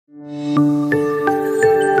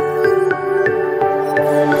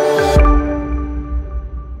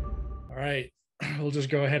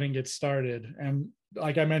get started. And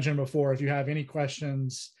like I mentioned before, if you have any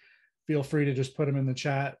questions, feel free to just put them in the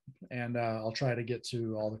chat, and I'll try to get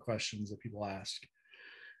to all the questions that people ask.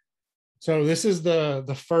 So this is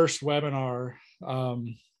the first webinar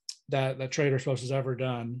that TradersPost has ever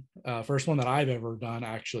done. First one that I've ever done,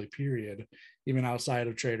 actually, period, even outside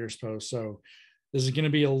of TradersPost. So this is going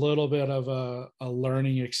to be a little bit of a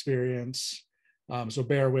learning experience. So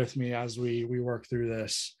bear with me as we work through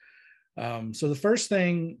this. So the first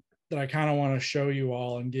thing that I kind of want to show you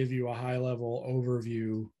all and give you a high level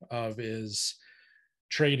overview of is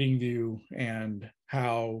TradingView and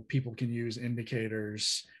how people can use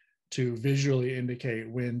indicators to visually indicate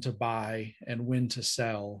when to buy and when to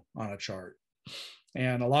sell on a chart.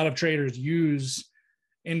 And a lot of traders use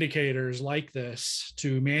indicators like this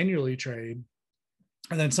to manually trade.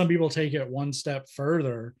 And then some people take it one step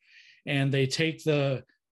further, and they take the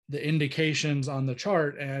indications on the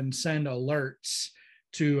chart and send alerts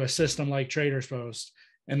to a system like TradersPost.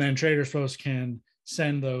 And then TradersPost can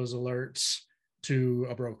send those alerts to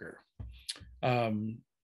a broker.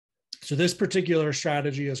 So this particular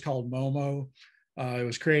strategy is called Momo. It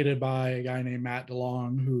was created by a guy named Matt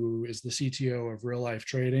DeLong, who is the CTO of Real Life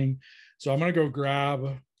Trading. So I'm going to go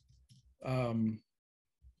grab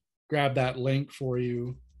that link for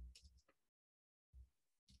you,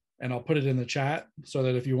 and I'll put it in the chat so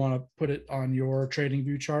that if you want to put it on your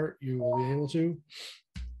TradingView chart, you will be able to.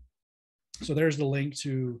 So there's the link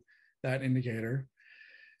to that indicator.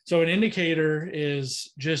 So an indicator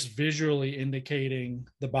is just visually indicating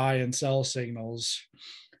the buy and sell signals.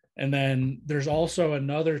 And then there's also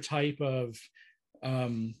another type of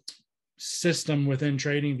system within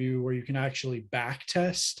TradingView where you can actually back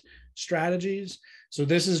test strategies. So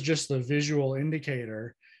this is just the visual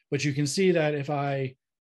indicator, but you can see that if I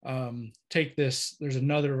take this, there's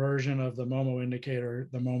another version of the Momo indicator,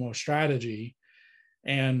 the Momo strategy.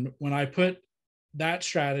 And when I put that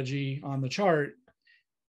strategy on the chart,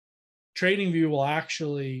 TradingView will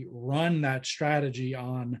actually run that strategy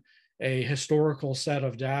on a historical set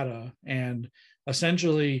of data and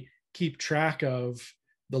essentially keep track of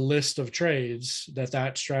the list of trades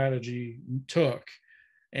that strategy took,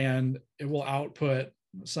 and it will output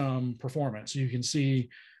some performance. So you can see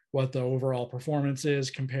what the overall performance is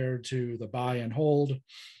compared to the buy and hold.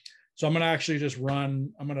 So I'm going to actually just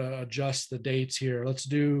I'm going to adjust the dates here. Let's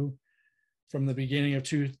do from the beginning of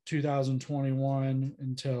 2021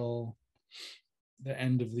 until the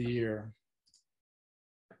end of the year.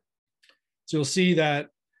 So you'll see that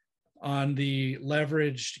on the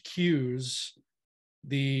leveraged Qs,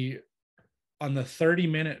 on the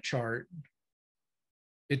 30-minute chart,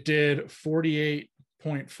 it did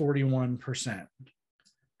 48.41%.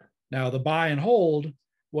 Now the buy and hold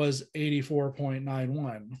was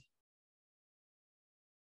 84.91.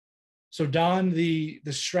 So Don, the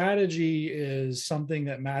strategy is something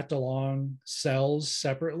that Matt DeLong sells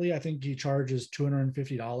separately. I think he charges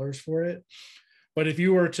 $250 for it. But if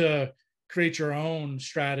you were to create your own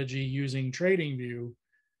strategy using TradingView,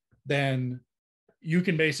 then you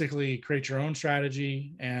can basically create your own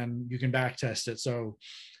strategy and you can back test it. So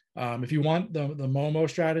if you want the Momo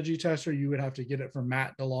strategy tester, you would have to get it from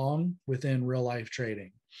Matt DeLong within Real Life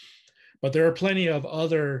Trading. But there are plenty of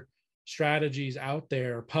other strategies out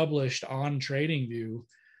there published on TradingView,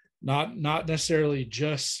 not necessarily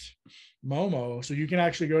just Momo. So you can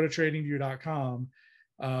actually go to tradingview.com.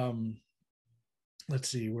 Let's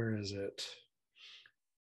see, where is it?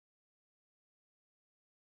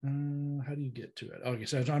 How do you get to it? Okay,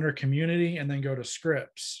 so it's under community and then go to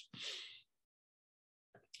scripts.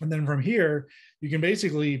 And then from here, you can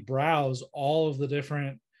basically browse all of the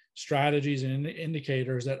different strategies and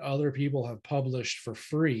indicators that other people have published for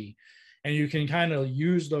free. And you can kind of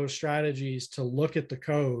use those strategies to look at the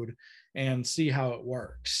code and see how it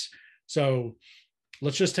works. So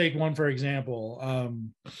let's just take one, for example.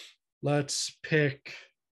 Let's pick,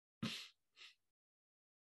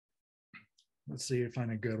 let's see if I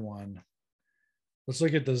find a good one. Let's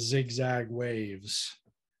look at the zigzag waves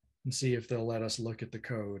and see if they'll let us look at the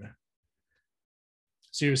code.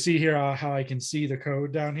 So you see here how I can see the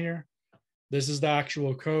code down here. This is the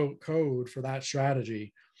actual code for that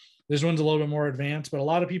strategy. This one's a little bit more advanced, but a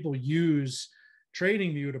lot of people use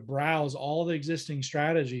TradingView to browse all the existing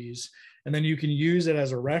strategies, and then you can use it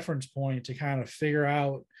as a reference point to kind of figure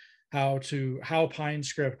out how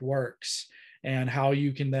PineScript works and how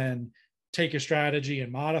you can then take a strategy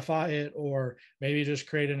and modify it, or maybe just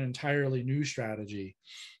create an entirely new strategy.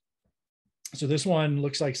 So this one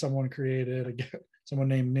looks like someone created, someone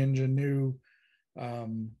named Ninja New.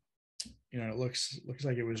 It looks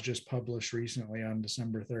like it was just published recently on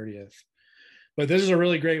December 30th. But this is a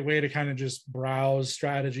really great way to kind of just browse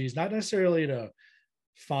strategies, not necessarily to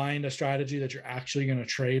find a strategy that you're actually going to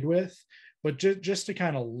trade with, but just to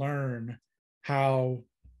kind of learn how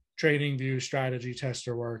TradingView strategy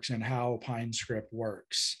tester works and how PineScript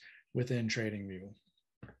works within TradingView.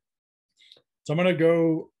 So I'm going to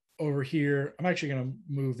go over here. I'm actually going to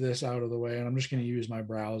move this out of the way, and I'm just going to use my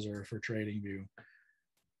browser for TradingView.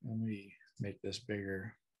 Let me make this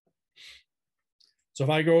bigger. So if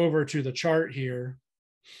I go over to the chart here,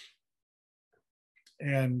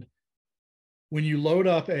 and when you load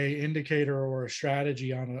up a indicator or a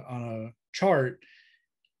strategy on a chart,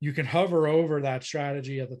 you can hover over that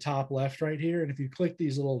strategy at the top left right here. And if you click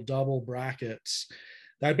these little double brackets,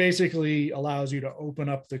 that basically allows you to open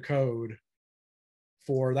up the code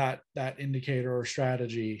for that indicator or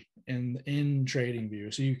strategy in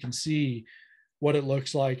TradingView. So you can see what it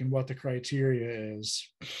looks like and what the criteria is.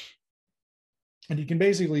 And you can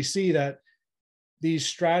basically see that these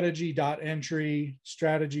strategy.entry,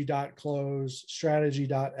 strategy.close,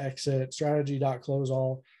 strategy.exit, strategy.close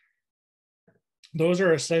all, those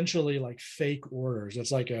are essentially like fake orders.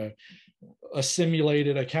 It's like a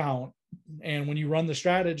simulated account. And when you run the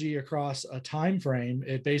strategy across a time frame,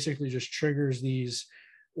 it basically just triggers these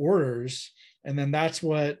orders. And then that's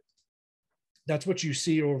what you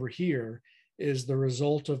see over here is the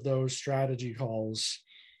result of those strategy calls.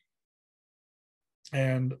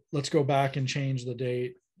 And let's go back and change the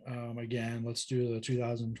date. Again, let's do the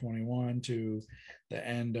 2021 to the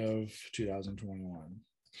end of 2021.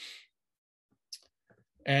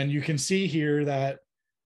 And you can see here that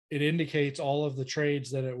it indicates all of the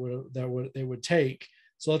trades that it would take.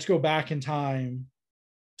 So let's go back in time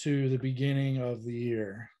to the beginning of the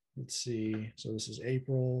year. Let's see. So this is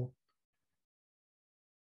April.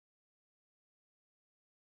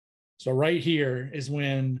 So right here is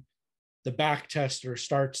when the back tester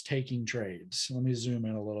starts taking trades. Let me zoom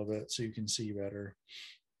in a little bit so you can see better.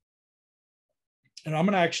 And I'm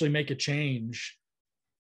going to actually make a change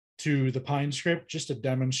to the PineScript just to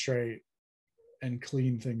demonstrate and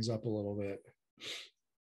clean things up a little bit.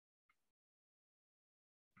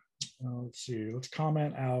 Let's see. Let's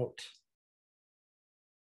comment out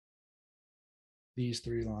these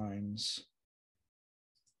 3 lines.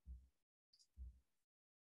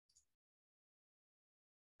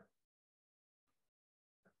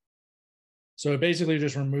 So it basically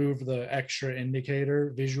just removed the extra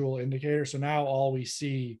indicator, visual indicator. So now all we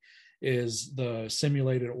see is the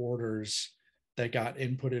simulated orders that got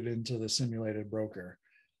inputted into the simulated broker.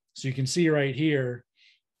 So you can see right here,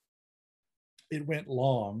 it went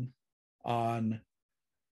long on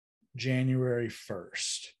January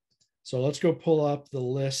 1st. So let's go pull up the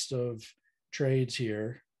list of trades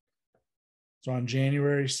here. So on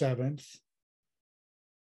January 7th,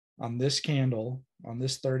 on this candle, on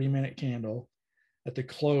this 30-minute candle, at the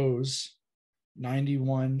close,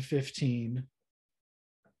 91.15.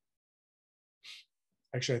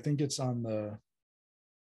 Actually, I think it's on the,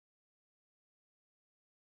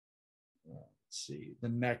 let's see, the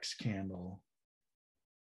next candle.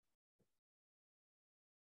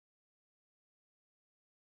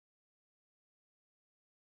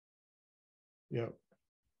 Yep.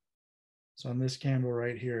 So on this candle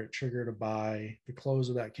right here, it triggered a buy. The close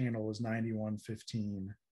of that candle was 91.15.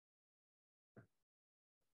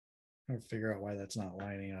 I'm trying to figure out why that's not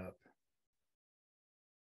lining up.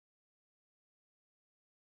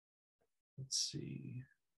 Let's see.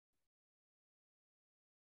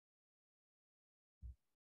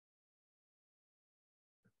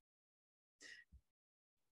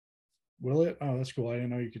 Will it? Oh, that's cool. I didn't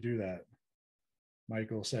know you could do that.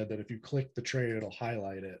 Michael said that if you click the trade, it'll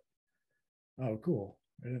highlight it. Oh, cool.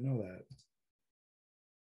 I didn't know that.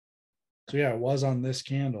 So yeah, it was on this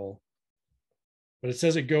candle, but it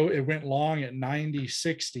says it went long at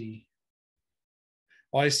 90.60.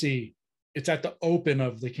 Oh, I see. It's at the open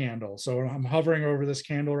of the candle. So I'm hovering over this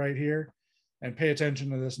candle right here, and pay attention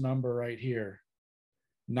to this number right here,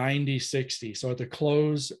 90.60. So at the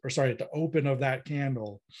close, or sorry, at the open of that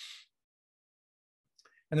candle.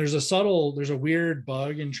 And there's a weird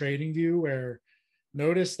bug in TradingView where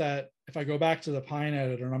notice that if I go back to the Pine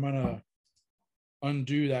editor, and I'm going to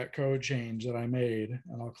undo that code change that I made,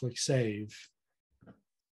 and I'll click save.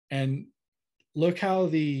 And look how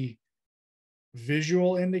the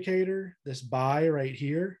visual indicator, this buy right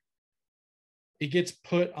here, it gets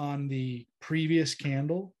put on the previous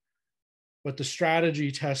candle, but the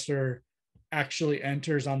strategy tester actually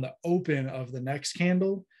enters on the open of the next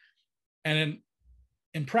candle. And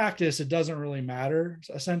in practice, it doesn't really matter,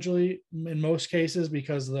 essentially, in most cases,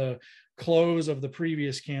 because the close of the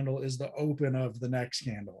previous candle is the open of the next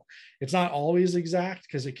candle. It's not always exact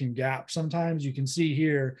because it can gap sometimes. You can see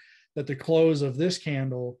here that the close of this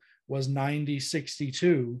candle was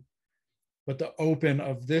 90.62, but the open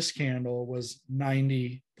of this candle was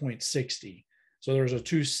 90.60. So there's a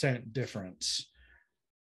 2-cent difference.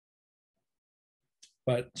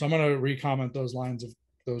 But so I'm going to recomment those lines of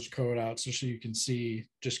those code outs so you can see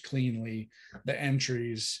just cleanly the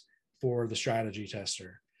entries for the strategy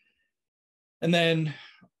tester. And then,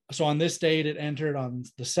 so on this date, it entered on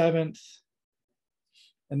the 7th,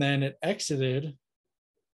 and then it exited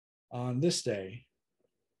on this day,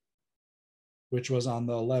 which was on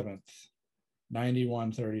the 11th,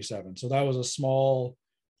 91.37. So that was a small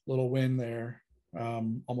little win there,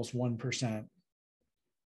 almost 1%.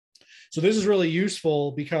 So this is really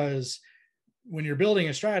useful because when you're building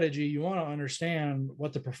a strategy, you want to understand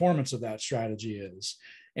what the performance of that strategy is.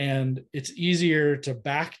 And it's easier to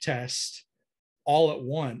back test all at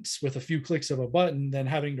once with a few clicks of a button than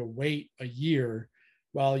having to wait a year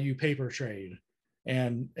while you paper trade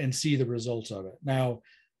and see the results of it. Now,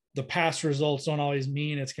 the past results don't always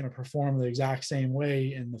mean it's going to perform the exact same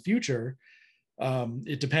way in the future.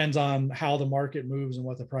 It depends on how the market moves and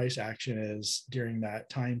what the price action is during that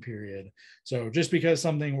time period. So just because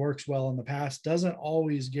something works well in the past doesn't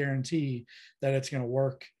always guarantee that it's going to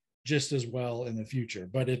work just as well in the future,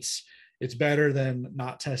 but it's better than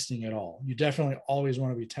not testing at all. You definitely always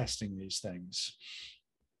want to be testing these things.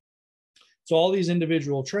 So all these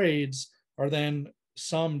individual trades are then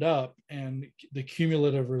summed up, and the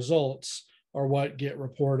cumulative results are what get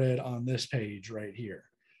reported on this page right here.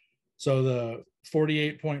 So the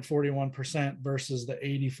 48.41% versus the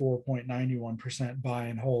 84.91% buy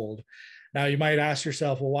and hold. Now you might ask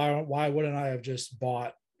yourself, well, why wouldn't I have just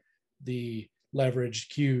bought the leveraged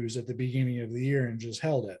Qs at the beginning of the year and just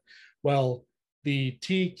held it? Well, the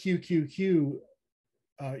TQQQ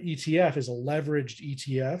ETF is a leveraged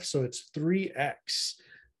ETF, so it's 3x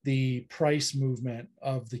the price movement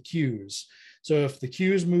of the Qs. So if the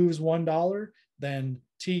Qs moves $1, then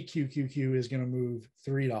TQQQ is going to move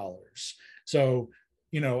 $3. So,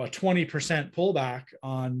 a 20% pullback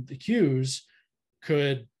on the Qs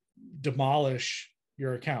could demolish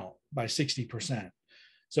your account by 60%.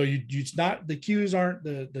 So it's not, the Qs aren't,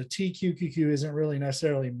 the TQQQ isn't really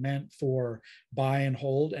necessarily meant for buy and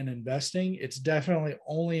hold and investing. It's definitely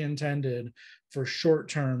only intended for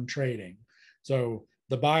short-term trading. So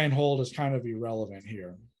the buy and hold is kind of irrelevant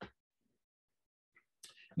here.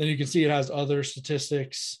 Then you can see it has other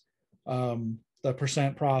statistics, the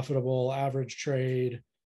percent profitable, average trade,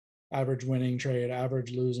 average winning trade,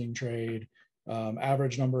 average losing trade,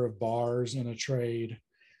 average number of bars in a trade.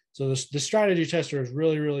 So the strategy tester is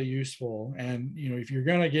really, really useful. And, if you're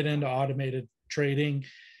going to get into automated trading,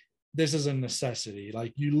 this is a necessity.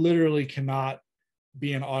 Like, you literally cannot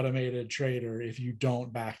be an automated trader if you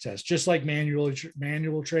don't backtest. Just like manual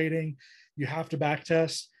trading, you have to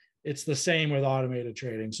backtest. It's the same with automated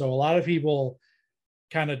trading. So a lot of people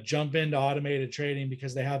kind of jump into automated trading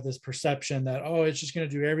because they have this perception that, oh, it's just going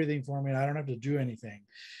to do everything for me and I don't have to do anything.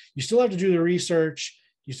 You still have to do the research.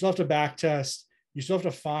 You still have to backtest. You still have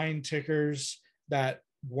to find tickers that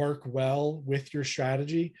work well with your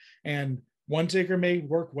strategy. And one ticker may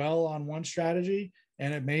work well on one strategy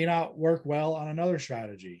and it may not work well on another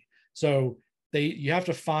strategy. So you have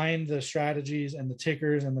to find the strategies and the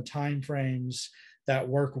tickers and the time frames that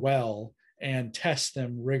work well and test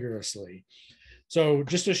them rigorously. So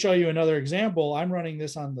just to show you another example, I'm running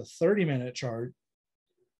this on the 30-minute chart,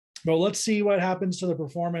 but let's see what happens to the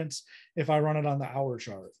performance if I run it on the hour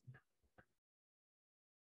chart.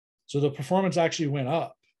 So the performance actually went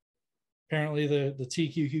up. Apparently the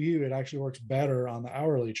TQQQ, it actually works better on the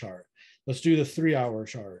hourly chart. Let's do the 3-hour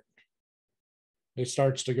chart. It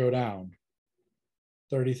starts to go down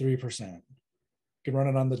 33%. You can run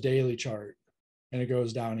it on the daily chart and it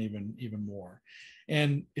goes down even more.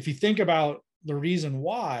 And if you think about the reason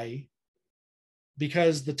why,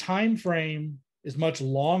 because the time frame is much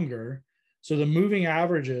longer, so the moving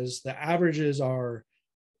averages, the averages are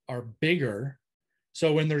bigger.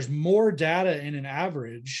 So when there's more data in an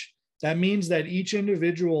average, that means that each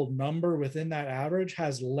individual number within that average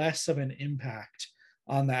has less of an impact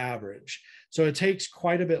on the average. So it takes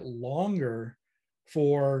quite a bit longer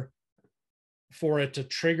for it to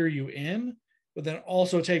trigger you in, but then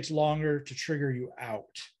also takes longer to trigger you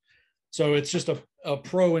out. So it's just a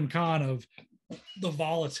pro and con of the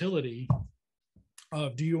volatility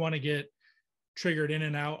of, do you want to get triggered in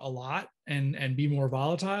and out a lot and be more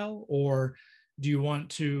volatile, or do you want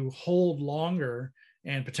to hold longer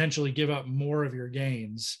and potentially give up more of your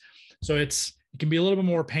gains? So it can be a little bit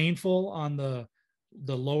more painful on the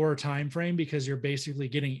the lower time frame because you're basically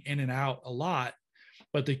getting in and out a lot,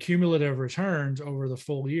 but the cumulative returns over the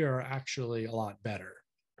full year are actually a lot better.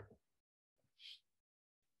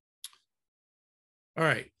 All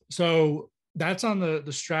right, so that's on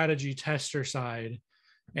the strategy tester side.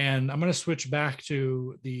 And I'm going to switch back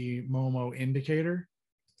to the Momo indicator.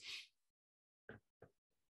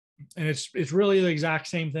 And it's really the exact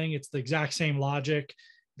same thing. It's the exact same logic.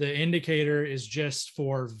 The indicator is just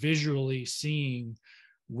for visually seeing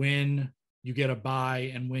when you get a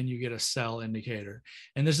buy and when you get a sell indicator.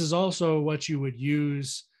 And this is also what you would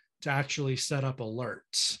use to actually set up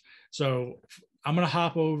alerts. So I'm going to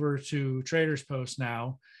hop over to TradersPost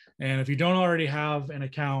now. And if you don't already have an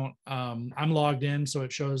account, I'm logged in, so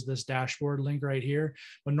it shows this dashboard link right here.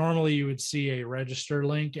 But normally you would see a register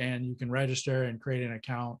link, and you can register and create an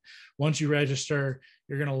account. Once you register,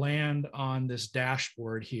 you're going to land on this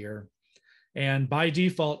dashboard here. And by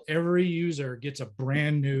default, every user gets a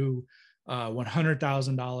brand new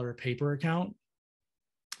 $100,000 paper account.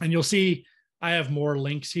 And you'll see I have more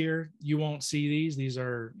links here. You won't see these. These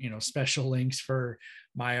are, special links for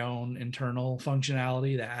my own internal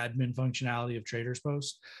functionality, the admin functionality of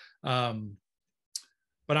TradersPost.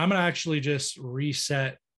 But I'm going to actually just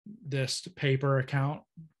reset this paper account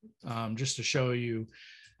just to show you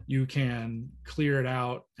can clear it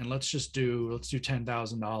out. And let's do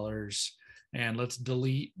 $10,000. And let's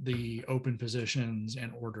delete the open positions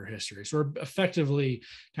and order history. So we're effectively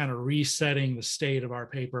kind of resetting the state of our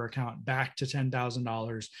paper account back to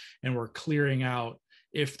 $10,000, and we're clearing out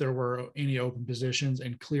if there were any open positions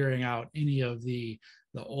and clearing out any of the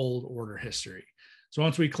old order history. So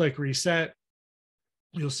once we click reset,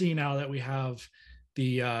 you'll see now that we have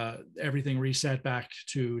the everything reset back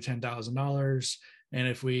to $10,000. And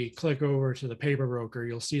if we click over to the paper broker,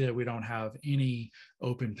 you'll see that we don't have any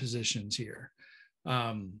open positions here. So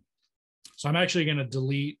I'm actually going to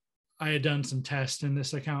delete. I had done some tests in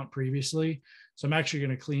this account previously. So I'm actually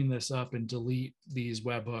going to clean this up and delete these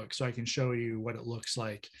webhooks so I can show you what it looks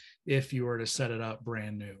like if you were to set it up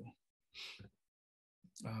brand new.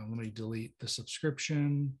 Let me delete the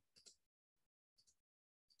subscription.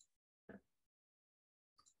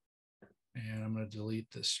 And I'm going to delete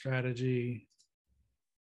this strategy.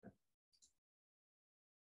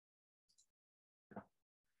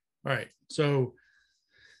 All right, so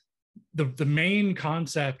the main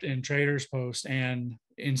concept in TradersPost and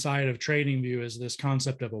inside of TradingView is this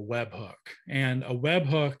concept of a webhook. And a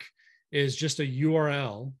webhook is just a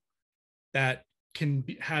URL that can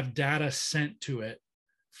have data sent to it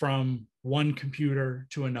from one computer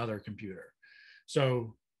to another computer.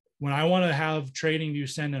 So when I want to have TradingView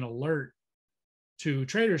send an alert to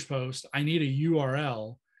TradersPost, I need a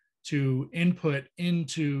URL to input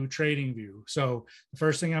into TradingView. So the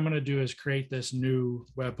first thing I'm going to do is create this new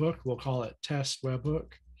webhook. We'll call it test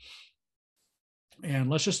webhook. And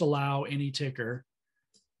let's just allow any ticker.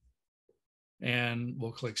 And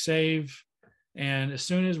we'll click save. And as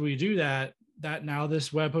soon as we do that, now this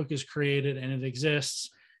webhook is created and it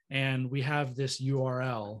exists. And we have this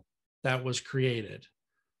URL that was created.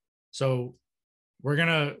 So we're going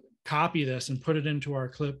to copy this and put it into our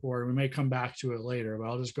clipboard. We may come back to it later, but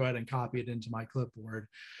I'll just go ahead and copy it into my clipboard.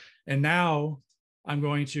 And now I'm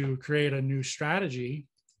going to create a new strategy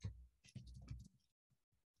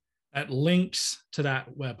that links to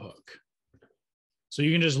that webhook. So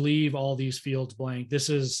you can just leave all these fields blank. This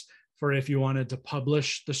is for if you wanted to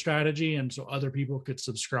publish the strategy and so other people could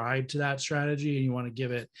subscribe to that strategy and you want to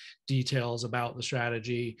give it details about the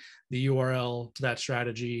strategy, the URL to that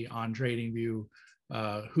strategy on TradingView,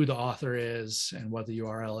 who the author is and what the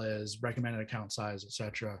URL is, recommended account size,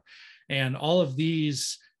 etc. And all of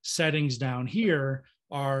these settings down here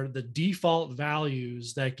are the default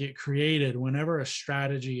values that get created whenever a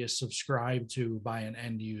strategy is subscribed to by an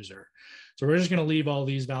end user. So we're just going to leave all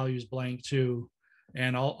these values blank too,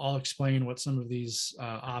 and I'll explain what some of these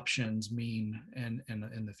options mean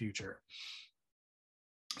in the future.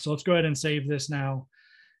 So let's go ahead and save this now.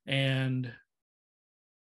 And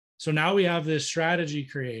so now we have this strategy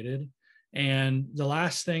created, and the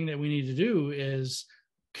last thing that we need to do is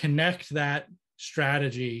connect that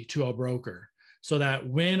strategy to a broker so that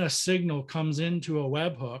when a signal comes into a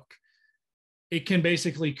webhook, it can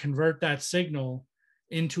basically convert that signal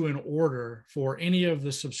into an order for any of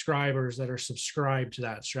the subscribers that are subscribed to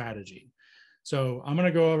that strategy. So I'm going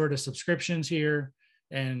to go over to subscriptions here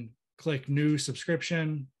and click new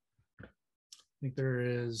subscription. I think there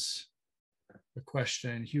is a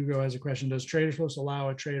question. Hugo has a question. Does TradersPost allow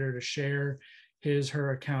a trader to share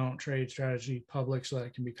her account trade strategy public so that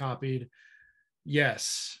it can be copied?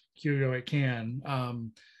 Yes, Hugo, it can.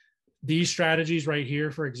 these strategies right here,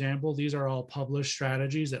 for example, these are all published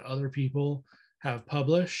strategies that other people have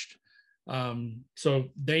published. So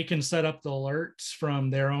they can set up the alerts from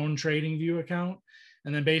their own TradingView account,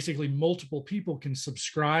 and then basically multiple people can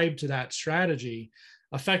subscribe to that strategy,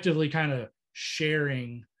 effectively kind of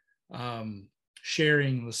sharing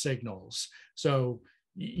the signals. So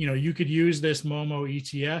you could use this Momo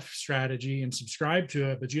ETF strategy and subscribe to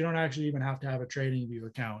it, but you don't actually even have to have a TradingView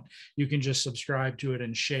account. You can just subscribe to it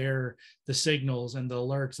and share the signals and the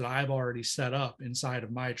alerts that I've already set up inside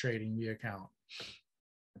of my TradingView account.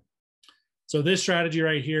 So this strategy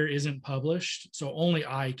right here isn't published, so only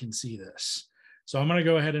I can see this. So I'm going to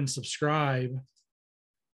go ahead and subscribe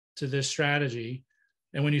to this strategy.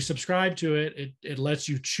 And when you subscribe to it, it lets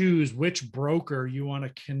you choose which broker you want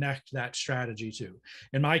to connect that strategy to.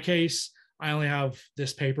 In my case, I only have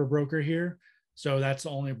this paper broker here. So that's the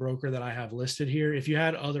only broker that I have listed here. If you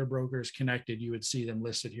had other brokers connected, you would see them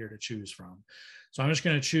listed here to choose from. So I'm just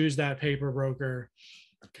going to choose that paper broker,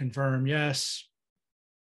 confirm yes.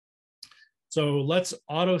 So let's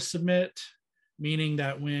auto submit, meaning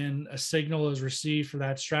that when a signal is received for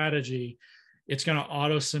that strategy, it's going to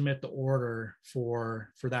auto submit the order for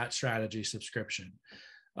that strategy subscription.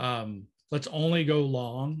 Let's only go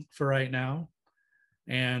long for right now,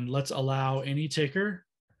 and let's allow any ticker.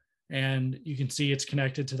 And you can see it's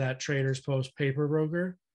connected to that TradersPost paper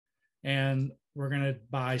broker, and we're going to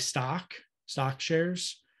buy stock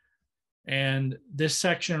shares. And this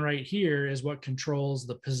section right here is what controls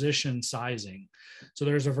the position sizing. So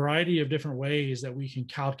there's a variety of different ways that we can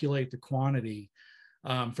calculate the quantity.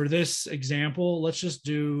 For this example, let's just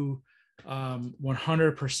do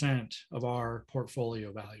 100% of our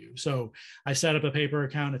portfolio value. So I set up a paper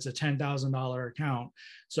account. It's a $10,000 account.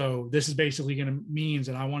 So this is basically going to mean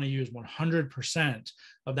that I want to use 100%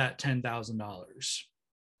 of that $10,000.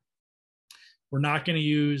 We're not going to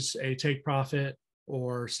use a take profit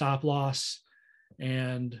or stop loss.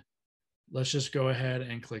 And let's just go ahead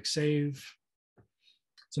and click save.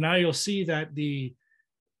 So now you'll see that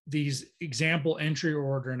these example entry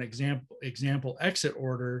order and example exit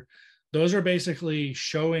order, those are basically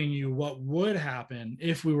showing you what would happen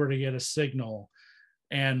if we were to get a signal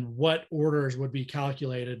and what orders would be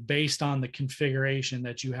calculated based on the configuration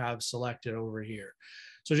that you have selected over here.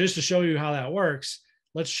 So just to show you how that works,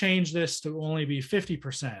 let's change this to only be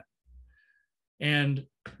 50%. And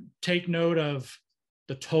take note of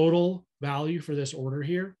the total value for this order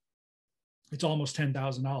here. It's almost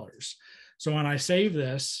 $10,000. So when I save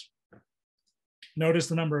this, notice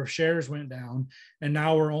the number of shares went down, and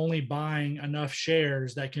now we're only buying enough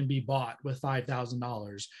shares that can be bought with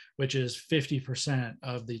 $5,000, which is 50%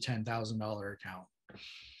 of the $10,000 account.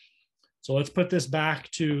 So let's put this back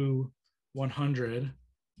to 100.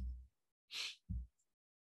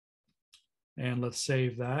 And let's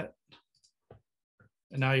save that.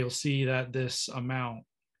 And now you'll see that this amount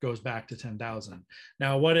goes back to 10,000.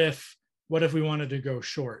 Now, what if we wanted to go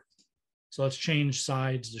short? So let's change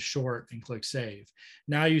sides to short and click save.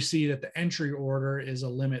 Now you see that the entry order is a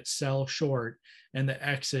limit sell short, and the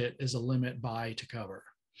exit is a limit buy to cover.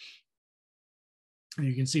 And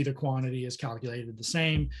you can see the quantity is calculated the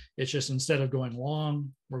same. It's just instead of going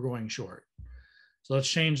long, we're going short. So let's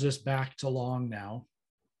change this back to long now.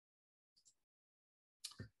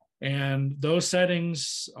 And those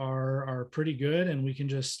settings are pretty good, and we can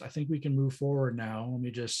I think we can move forward now. Let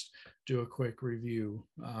me just do a quick review.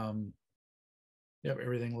 Yep,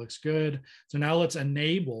 everything looks good. So now let's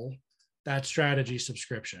enable that strategy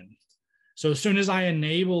subscription. So as soon as I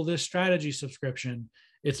enable this strategy subscription,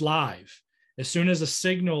 it's live. As soon as a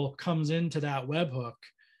signal comes into that webhook,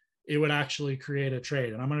 it would actually create a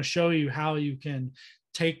trade. And I'm going to show you how you can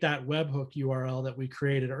take that webhook URL that we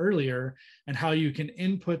created earlier and how you can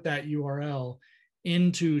input that URL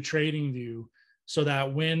into TradingView so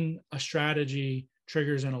that when a strategy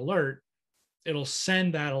triggers an alert, it'll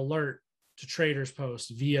send that alert to TradersPost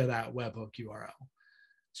via that webhook URL.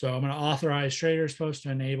 So I'm going to authorize TradersPost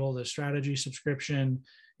to enable the strategy subscription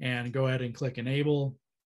and go ahead and click enable.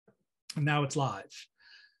 And now it's live.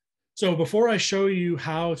 So before I show you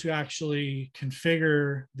how to actually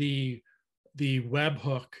configure the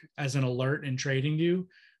webhook as an alert in TradingView,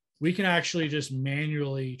 we can actually just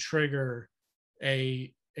manually trigger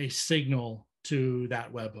a signal to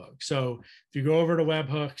that webhook. So if you go over to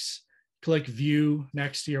webhooks, click view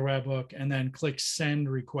next to your webhook, and then click send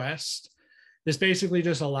request. This basically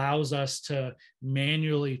just allows us to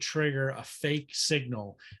manually trigger a fake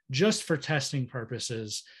signal just for testing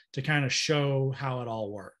purposes to kind of show how it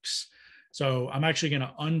all works. So I'm actually going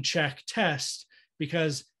to uncheck test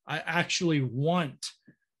because I actually want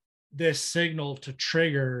this signal to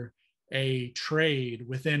trigger a trade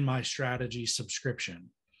within my strategy subscription.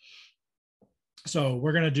 So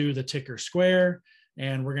we're going to do the ticker square,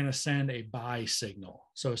 and we're going to send a buy signal.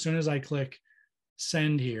 So as soon as I click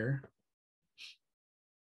send here,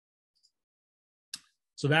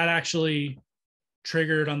 so that actually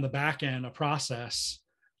triggered on the back end a process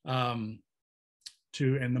and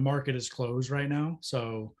the market is closed right now.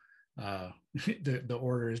 So the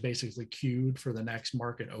order is basically queued for the next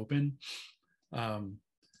market open.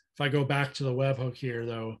 If I go back to the webhook here,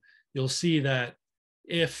 though, you'll see that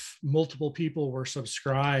if multiple people were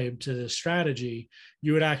subscribed to this strategy,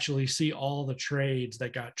 you would actually see all the trades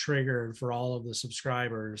that got triggered for all of the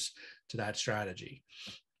subscribers to that strategy.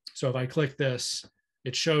 So if I click this,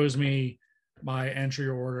 it shows me my entry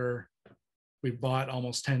order. We bought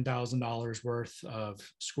almost $10,000 worth of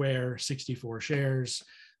Square, 64 shares.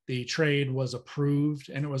 The trade was approved,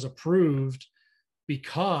 and it was approved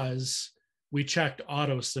because we checked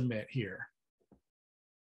auto submit here.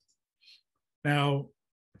 Now,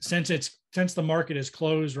 since the market is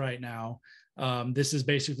closed right now, this is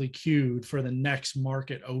basically queued for the next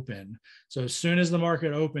market open. So as soon as the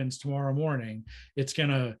market opens tomorrow morning, it's going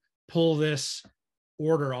to pull this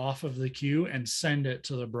order off of the queue and send it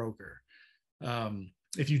to the broker.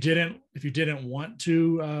 If you didn't want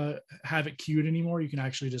to have it queued anymore, you can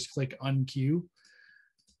actually just click unqueue,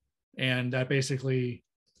 and that basically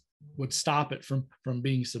would stop it from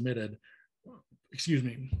being submitted. Excuse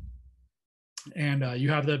me. And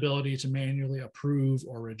you have the ability to manually approve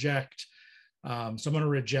or reject. So I'm going to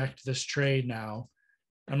reject this trade now.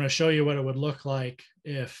 I'm going to show you what it would look like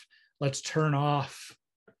if let's turn off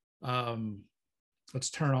auto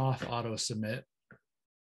submit.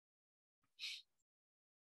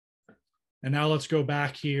 And now let's go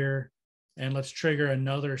back here and let's trigger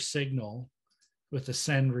another signal with the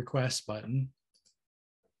send request button.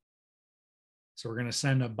 So we're going to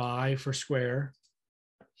send a buy for Square.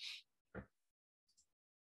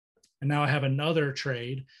 And now I have another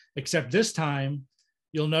trade, except this time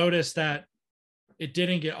you'll notice that it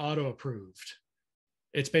didn't get auto approved.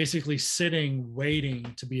 It's basically sitting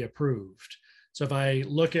waiting to be approved. So if I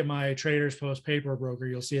look at my TradersPost paper broker,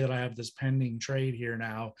 you'll see that I have this pending trade here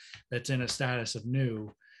now that's in a status of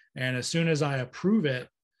new. And as soon as I approve it,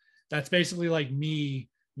 that's basically like me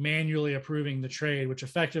manually approving the trade, which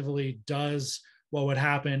effectively does what would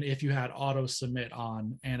happen if you had auto submit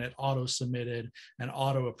on, and it auto submitted and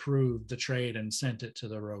auto approved the trade and sent it to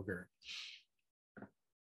the broker.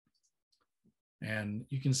 And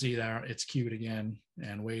you can see that it's queued again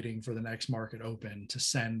and waiting for the next market open to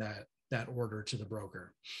send that order to the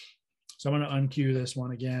broker. So I'm going to unqueue this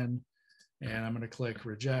one again, and I'm going to click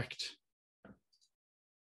reject.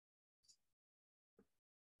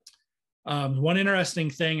 One interesting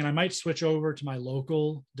thing, and I might switch over to my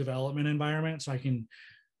local development environment so I can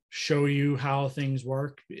show you how things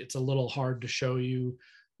work. It's a little hard to show you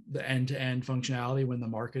the end-to-end functionality when the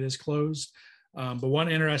market is closed. But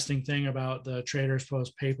one interesting thing about the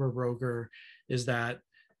TradersPost paper broker is that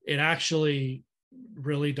it actually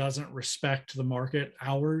really doesn't respect the market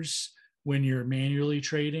hours when you're manually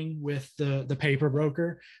trading with the paper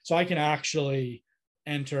broker. So I can actually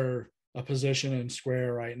enter a position in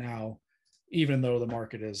Square right now, even though the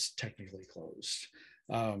market is technically closed.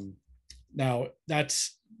 Now,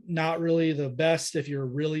 that's not really the best if you're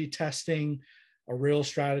really testing a real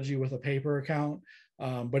strategy with a paper account,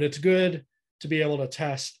 but it's good to be able to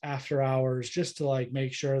test after hours just to like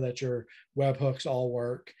make sure that your webhooks all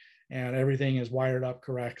work and everything is wired up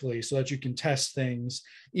correctly so that you can test things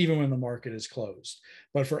even when the market is closed.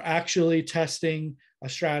 But for actually testing a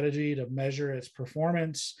strategy to measure its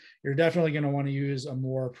performance, you're definitely going to want to use a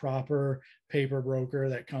more proper paper broker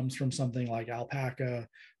that comes from something like Alpaca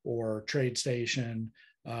or TradeStation.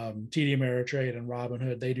 TD Ameritrade and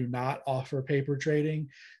Robinhood, they do not offer paper trading.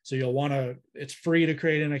 So you'll want to, it's free to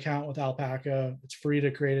create an account with Alpaca. It's free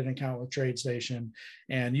to create an account with TradeStation,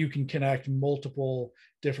 and you can connect multiple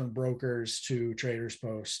different brokers to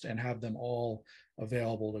TradersPost and have them all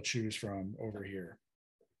available to choose from over here.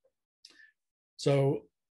 So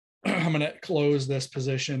I'm going to close this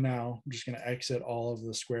position now. I'm just going to exit all of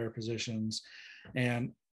the Square positions.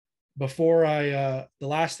 And before the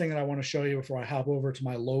last thing that I want to show you before I hop over to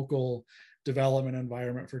my local development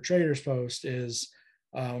environment for TradersPost is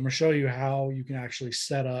I'm going to show you how you can actually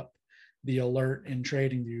set up the alert in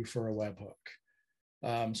TradingView for a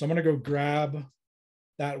webhook. So I'm going to go grab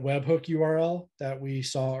that webhook URL that we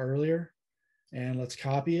saw earlier, and let's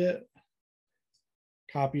copy it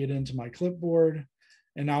into my clipboard.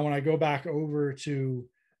 And now when I go back over to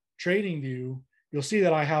TradingView, you'll see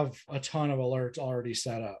that I have a ton of alerts already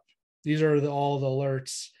set up. These are all the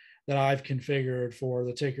alerts that I've configured for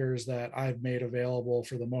the tickers that I've made available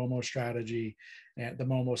for the Momo strategy and the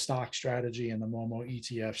Momo stock strategy and the Momo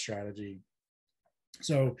ETF strategy.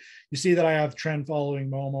 So you see that I have trend following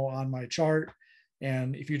Momo on my chart.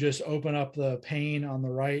 And if you just open up the pane on the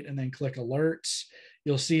right and then click alerts,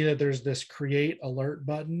 you'll see that there's this create alert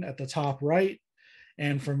button at the top right.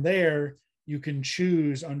 And from there, you can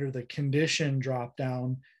choose under the condition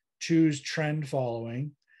dropdown, choose trend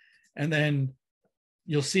following. And then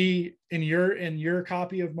you'll see in your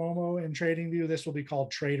copy of Momo in TradingView, this will be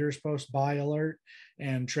called TradersPost buy alert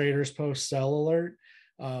and TradersPost sell alert.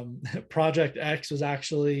 Project X was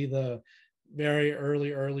actually the very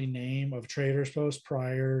early name of TradersPost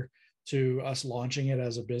prior to us launching it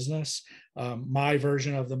as a business. My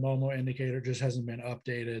version of the Momo indicator just hasn't been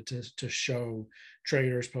updated to show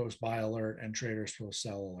TradersPost buy alert and TradersPost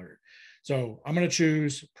sell alert. So I'm going to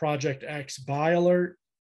choose Project X buy alert.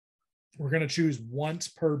 We're going to choose once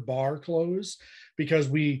per bar close because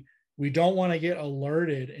we don't want to get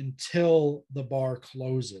alerted until the bar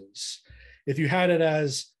closes. If you had it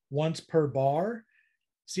as once per bar,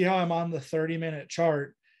 see how I'm on the 30-minute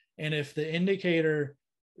chart, and if the indicator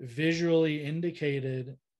visually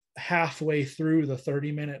indicated halfway through the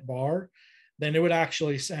 30-minute bar, then it would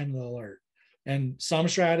actually send the alert. And some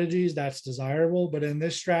strategies that's desirable, but in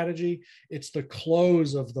this strategy, it's the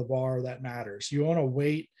close of the bar that matters. You want to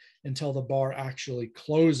wait until the bar actually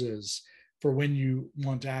closes for when you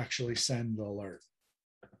want to actually send the alert.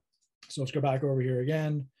 So let's go back over here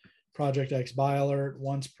again. Project X buy alert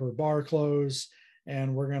once per bar close,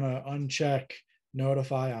 and we're going to uncheck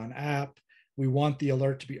notify on app. We want the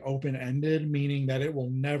alert to be open-ended, meaning that it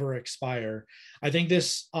will never expire. I think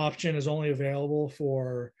this option is only available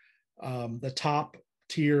for the top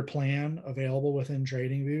tier plan available within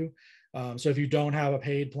TradingView. So if you don't have a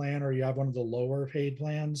paid plan or you have one of the lower paid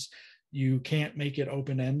plans, you can't make it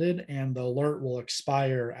open-ended and the alert will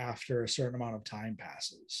expire after a certain amount of time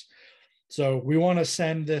passes. So we want to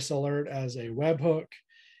send this alert as a webhook,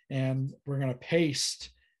 and we're going to paste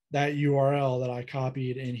that URL that I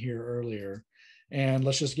copied in here earlier. And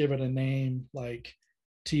let's just give it a name like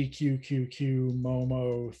TQQQ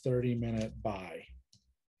Momo 30-minute buy.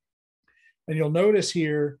 And you'll notice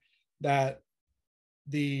here that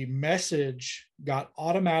the message got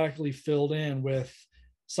automatically filled in with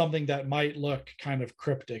something that might look kind of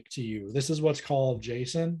cryptic to you. This is what's called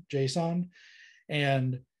JSON.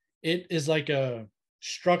 And it is like a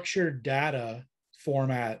structured data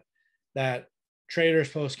format that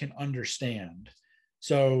TradersPost can understand.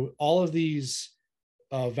 So all of these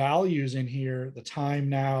values in here, the time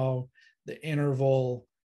now, the interval,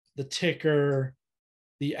 the ticker,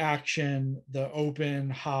 the action, the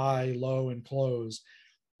open, high, low, and close,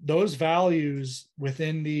 those values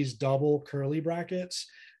within these double curly brackets,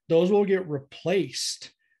 those will get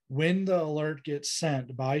replaced when the alert gets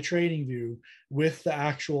sent by TradingView with the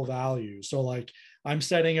actual value. So like I'm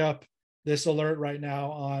setting up this alert right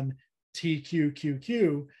now on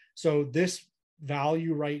TQQQ. So this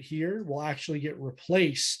value right here will actually get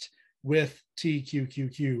replaced with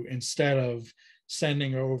TQQQ instead of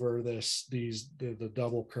sending over the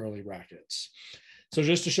double curly brackets. So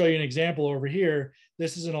just to show you an example over here,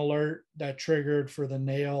 this is an alert that triggered for the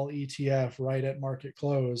nail ETF right at market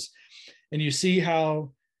close. And you see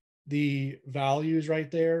how the values right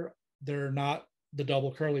there, they're not the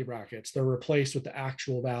double curly brackets. They're replaced with the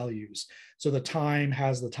actual values. So the time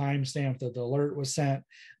has the timestamp that the alert was sent.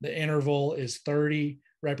 The interval is 30,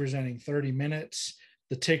 representing 30 minutes.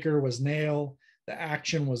 The ticker was nail. The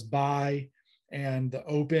action was buy. And the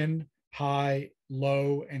open, high,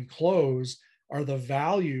 low, and close are the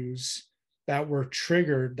values that were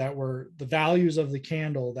triggered, that were the values of the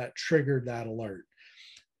candle that triggered that alert.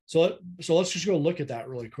 So let's just go look at that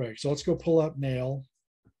really quick. So let's go pull up nail.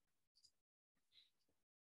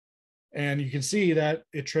 And you can see that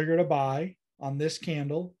it triggered a buy on this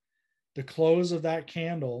candle. The close of that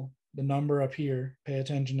candle, the number up here, pay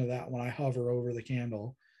attention to that when I hover over the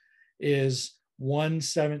candle, is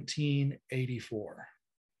 117.84.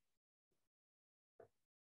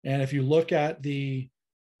 And if you look at the,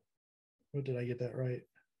 what did I get that right?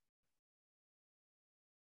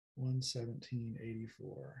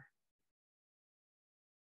 117.84.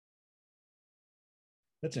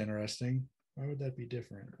 That's interesting. Why would that be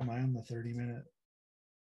different? Am I on the 30-minute?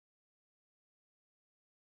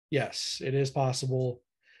 Yes, it is possible.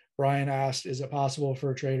 Brian asked, is it possible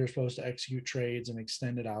for TradersPost to execute trades in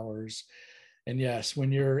extended hours? And yes,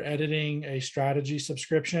 when you're editing a strategy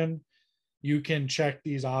subscription, you can check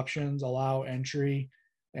these options, allow entry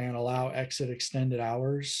and allow exit extended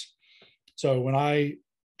hours. So when I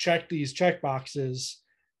check these check boxes,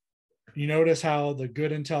 you notice how the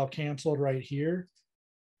good until canceled right here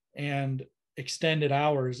and extended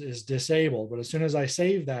hours is disabled. But as soon as I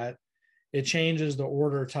save that, it changes the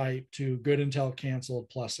order type to good until canceled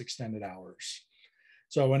plus extended hours.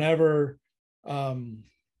 So whenever, and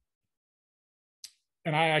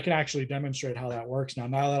I can actually demonstrate how that works now.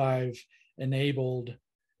 Now that I've enabled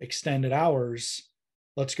extended hours,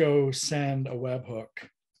 let's go send a webhook,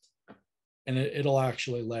 and it'll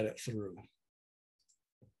actually let it through.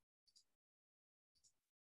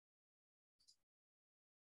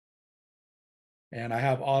 And I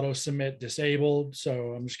have auto submit disabled,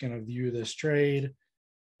 so I'm just going to view this trade.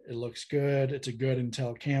 It looks good. It's a good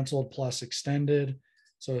until canceled plus extended.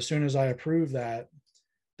 So as soon as I approve that,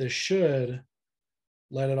 this should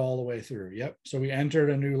let it all the way through. Yep. So we entered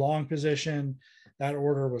a new long position. That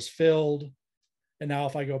order was filled. And now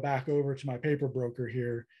if I go back over to my paper broker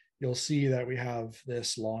here, you'll see that we have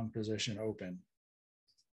this long position open.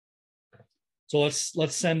 So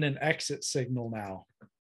let's send an exit signal now.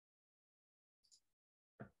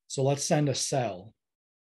 So let's send a sell.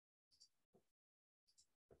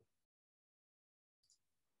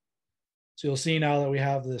 So you'll see now that we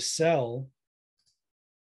have this sell,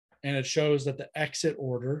 and it shows that the exit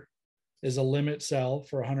order is a limit sell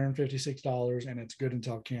for $156, and it's good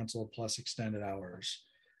until canceled plus extended hours.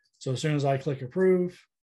 So as soon as I click approve,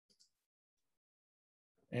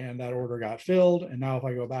 and that order got filled, and now if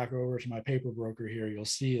I go back over to my paper broker here, you'll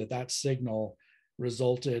see that that signal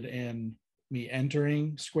resulted in me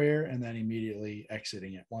entering square and then immediately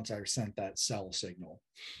exiting it once I sent that sell signal.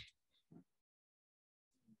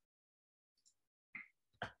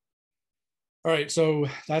 All right, so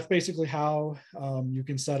that's basically how you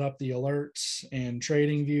can set up the alerts in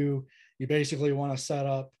TradingView. You basically want to set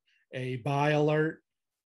up a buy alert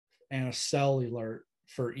and a sell alert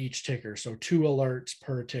for each ticker. So 2 alerts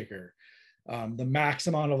per ticker. The max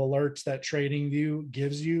amount of alerts that TradingView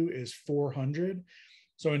gives you is 400.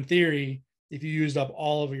 So in theory, if you used up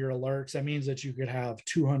all of your alerts, that means that you could have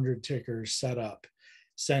 200 tickers set up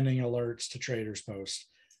sending alerts to TradersPost.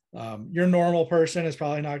 Your normal person is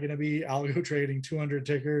probably not going to be algo trading 200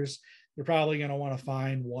 tickers. You're probably going to want to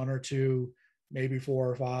find 1 or 2, maybe 4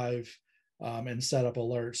 or 5, and set up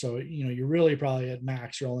alerts. So, you're really probably at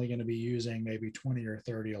max, you're only going to be using maybe 20 or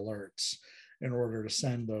 30 alerts in order to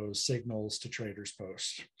send those signals to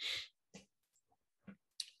TradersPost.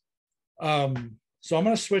 So I'm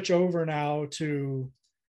going to switch over now to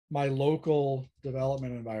my local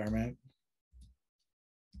development environment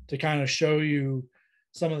to kind of show you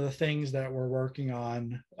some of the things that we're working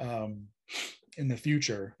on in the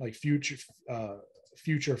future, like future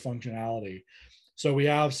functionality. So we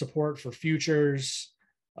have support for futures.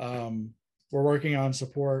 We're working on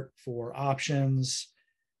support for options.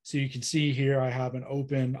 So you can see here, I have an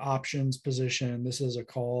open options position. This is a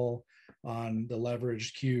call on the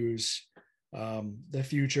leveraged queues. The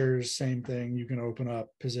futures, same thing. You can open up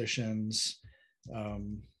positions.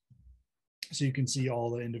 So you can see all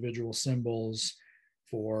the individual symbols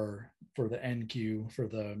for the NQ, for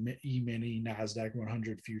the E-mini NASDAQ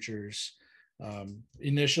 100 futures.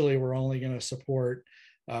 Initially, we're only going to support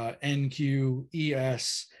NQ,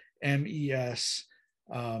 ES, MES,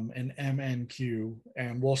 and MNQ,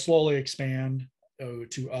 and we'll slowly expand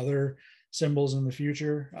to other symbols in the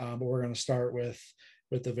future, but we're going to start with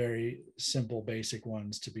the very simple basic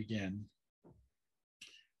ones to begin.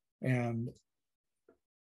 And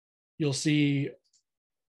you'll see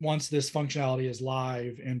once this functionality is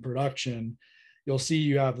live in production, you'll see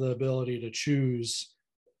you have the ability to choose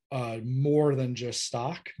more than just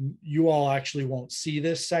stock. You all actually won't see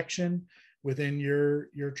this section within your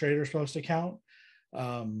TradersPost account.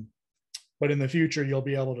 But in the future, you'll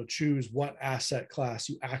be able to choose what asset class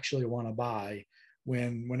you actually want to buy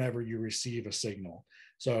whenever you receive a signal.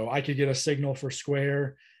 So I could get a signal for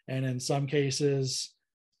Square, and in some cases,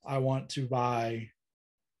 I want to buy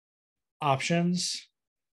options.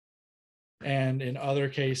 And in other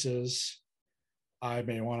cases, I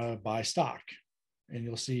may want to buy stock. And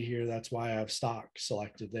you'll see here, that's why I have stock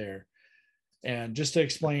selected there. And just to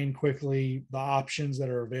explain quickly, the options that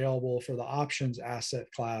are available for the options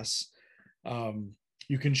asset class,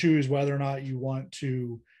 you can choose whether or not you want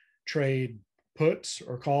to trade puts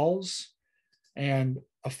or calls. And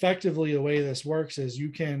effectively, the way this works is you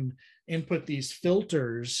can input these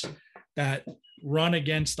filters that run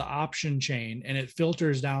against the option chain, and it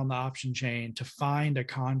filters down the option chain to find a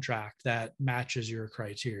contract that matches your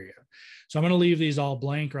criteria. So I'm going to leave these all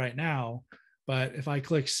blank right now, but if I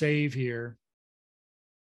click save here,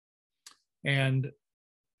 and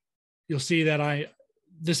you'll see that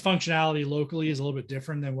this functionality locally is a little bit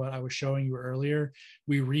different than what I was showing you earlier.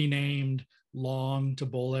 We renamed long to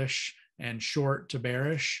bullish and short to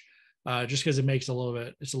bearish, just because it makes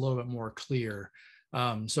it's a little bit more clear.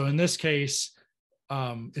 So in this case,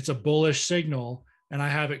 it's a bullish signal, and I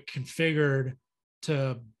have it configured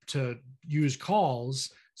to use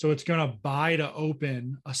calls. So it's going to buy to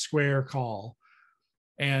open a square call.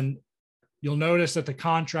 And you'll notice that the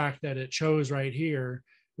contract that it chose right here,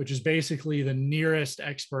 which is basically the nearest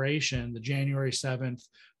expiration, the January 7th,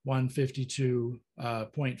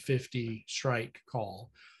 152.50 strike call.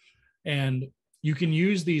 And you can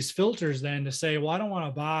use these filters then to say, well, I don't want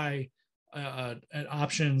to buy an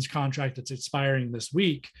options contract that's expiring this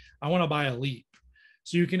week. I want to buy a leap.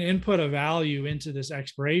 So you can input a value into this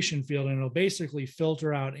expiration field, and it'll basically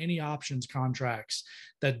filter out any options contracts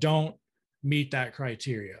that don't meet that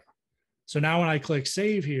criteria. So now when I click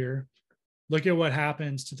save here, look at what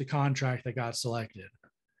happens to the contract that got selected.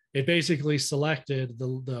 It basically selected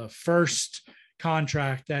the first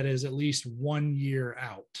contract that is at least 1 year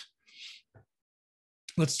out.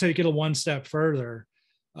 Let's take it a one step further.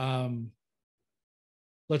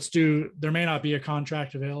 There may not be a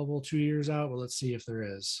contract available 2 years out, but let's see if there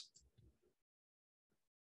is.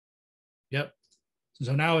 Yep.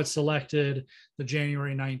 So now it's selected the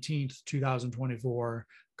January 19th, 2024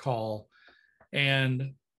 call.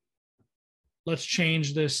 And let's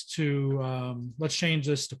change this to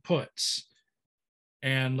puts,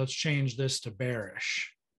 and let's change this to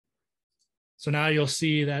bearish. So now you'll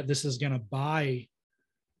see that this is going to buy.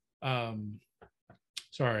 I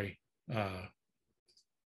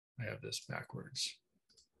have this backwards.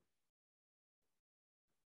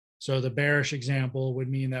 So the bearish example would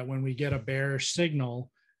mean that when we get a bearish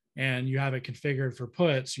signal and you have it configured for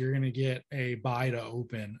puts, you're going to get a buy to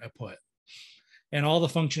open a put. And all the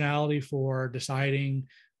functionality for deciding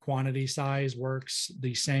quantity size works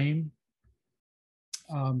the same.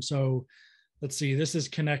 So let's see, this is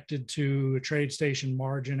connected to a TradeStation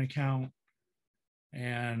margin account.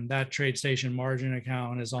 And that TradeStation margin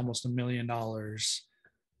account is almost $1 million.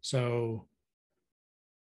 So,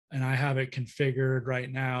 and I have it configured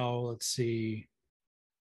right now. Let's see.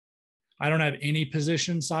 I don't have any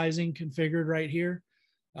position sizing configured right here.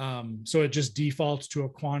 So it just defaults to a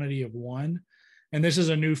quantity of 1. And this is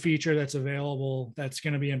a new feature that's available that's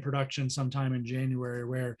going to be in production sometime in January,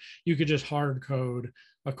 where you could just hard code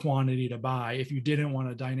a quantity to buy if you didn't want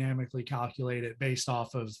to dynamically calculate it based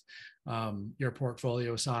off of your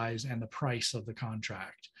portfolio size and the price of the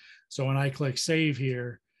contract. So when I click save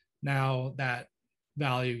here, now that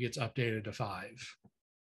value gets updated to 5.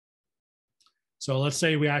 So let's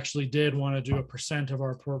say we actually did want to do a percent of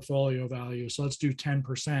our portfolio value. So let's do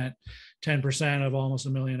 10%. 10% of almost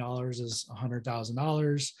 $1 million is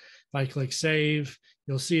 $100,000. If I click save,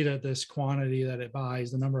 you'll see that this quantity that it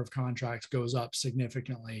buys, the number of contracts goes up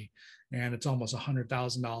significantly, and it's almost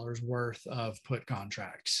 $100,000 worth of put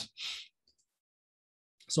contracts.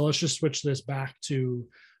 So let's just switch this back to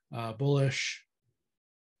bullish.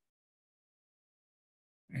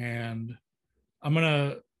 And I'm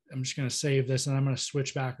just going to save this, and I'm going to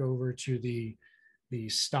switch back over to the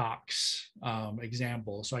stocks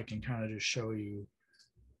example so I can kind of just show you.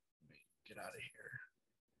 Let me get out of here.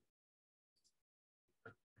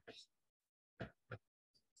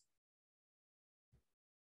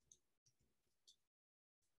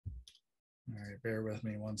 All right, bear with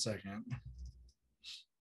me 1 second.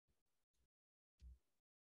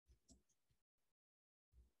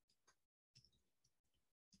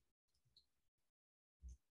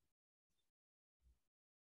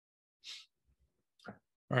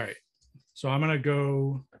 All right, so I'm going to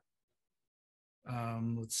go,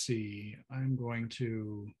 let's see, let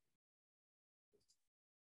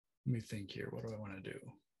me think here. What do I want to do?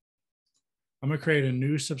 I'm going to create a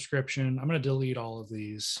new subscription. I'm going to delete all of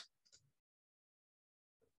these.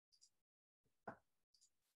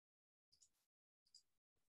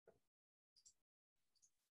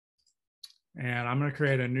 And I'm going to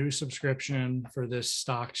create a new subscription for this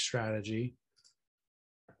stock strategy.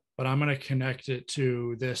 But I'm going to connect it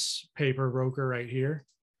to this paper broker right here.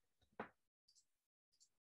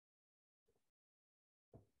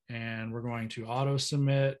 And we're going to auto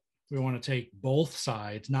submit. We want to take both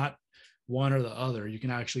sides, not one or the other. You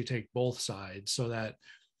can actually take both sides so that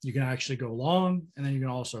you can actually go long, and then you can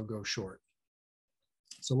also go short.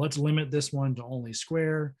 So let's limit this one to only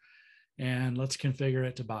square, and let's configure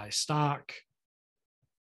it to buy stock.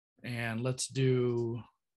 And let's do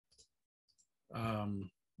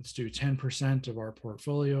 10% of our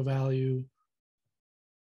portfolio value.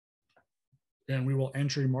 And we will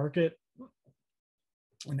entry market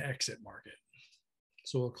and exit market.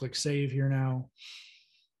 So we'll click save here now.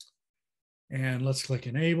 And let's click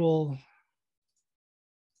enable.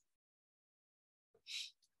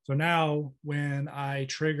 So now when I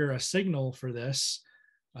trigger a signal for this,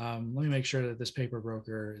 let me make sure that this paper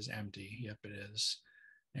broker is empty. Yep, it is.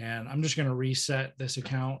 And I'm just going to reset this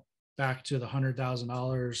account back to the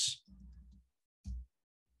 $100,000.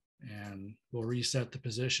 And we'll reset the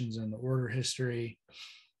positions in the order history.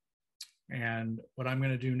 And what I'm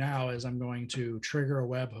going to do now is I'm going to trigger a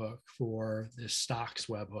webhook for this stocks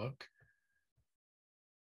webhook.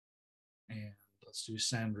 And let's do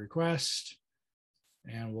send request.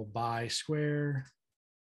 And we'll buy Square.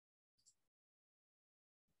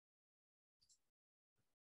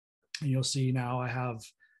 And you'll see now I have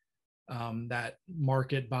that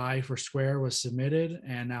market buy for Square was submitted.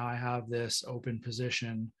 And now I have this open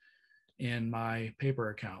position in my paper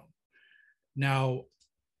account. Now,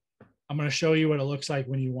 I'm going to show you what it looks like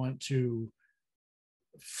when you want to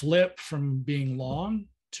flip from being long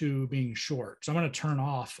to being short. So I'm going to turn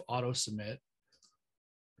off auto submit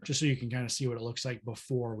just so you can kind of see what it looks like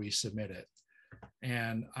before we submit it.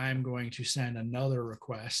 And I'm going to send another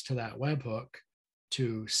request to that webhook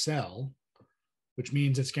to sell, which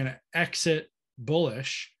means it's going to exit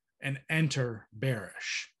bullish and enter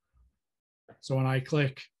bearish. So when I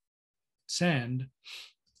click send,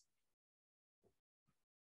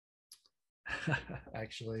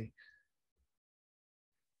 actually,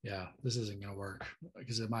 yeah, this isn't going to work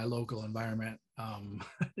because my local environment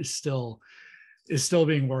is still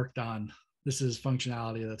being worked on. This is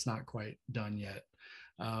functionality that's not quite done yet.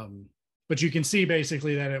 But you can see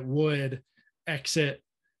basically that it would exit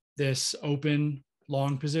this open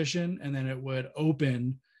long position, and then it would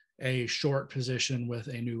open a short position with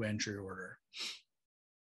a new entry order.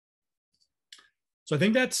 So I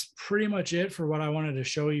think that's pretty much it for what I wanted to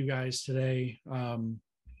show you guys today.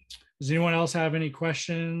 Does anyone else have any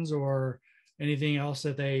questions or anything else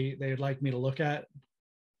that they'd like me to look at?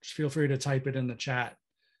 Just feel free to type it in the chat.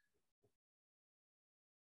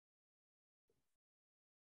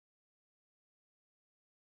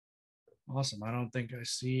 Awesome. I don't think I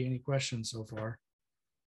see any questions so far.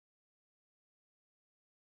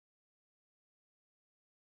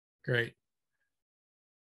 Great.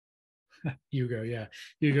 Hugo, yeah.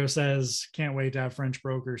 Hugo says, can't wait to have French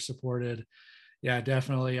brokers supported. Yeah,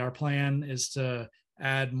 definitely. Our plan is to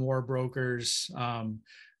add more brokers.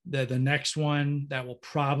 The next one that will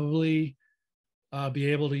probably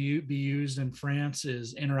be able to be used in France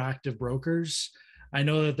is interactive brokers. I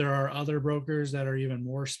know that there are other brokers that are even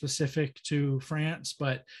more specific to France,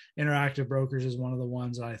 but interactive brokers is one of the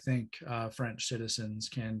ones that I think French citizens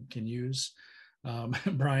can use.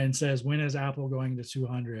 Brian says, when is Apple going to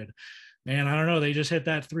 200? Man, I don't know. They just hit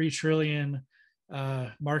that 3 trillion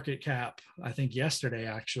market cap, I think yesterday,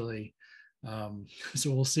 actually.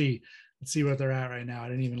 So we'll see. Let's see what they're at right now. I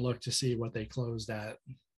didn't even look to see what they closed at.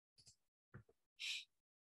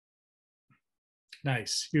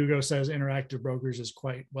 Nice. Hugo says interactive brokers is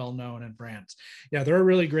quite well known in France. Yeah, they're a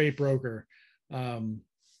really great broker. Yeah,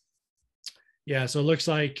 so it looks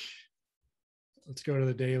like, let's go to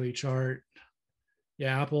the daily chart.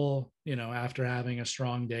 Yeah, Apple, after having a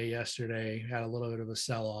strong day yesterday, had a little bit of a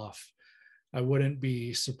sell-off. I wouldn't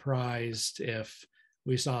be surprised if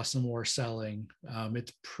we saw some more selling.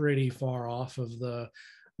 It's pretty far off of the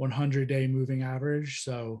 100-day moving average.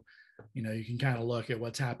 So, you can kind of look at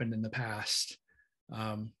what's happened in the past.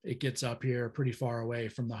 It gets up here pretty far away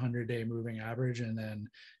from the 100-day moving average and then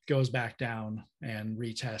goes back down and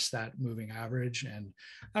retests that moving average. And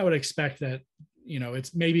I would expect that,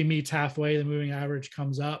 it's maybe meets halfway. The moving average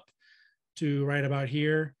comes up to right about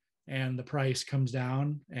here and the price comes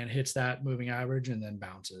down and hits that moving average and then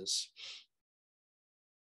bounces.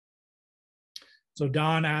 So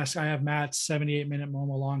Don asks, I have Matt's 78-minute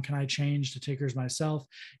Momo long. Can I change to tickers myself?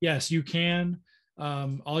 Yes, you can.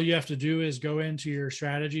 All you have to do is go into your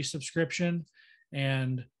strategy subscription,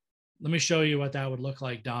 and let me show you what that would look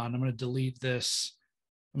like, Don. I'm going to delete this.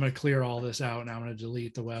 I'm going to clear all this out. Now I'm going to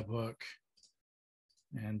delete the webhook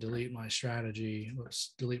and delete my strategy.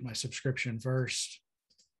 Let's delete my subscription first.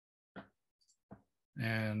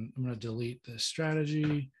 And I'm going to delete this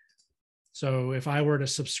strategy. So if I were to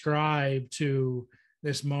subscribe to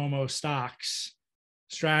this Momo stocks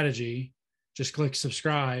strategy, just click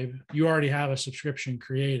subscribe. You already have a subscription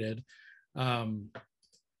created. But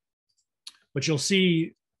you'll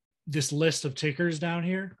see this list of tickers down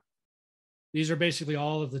here. These are basically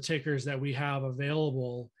all of the tickers that we have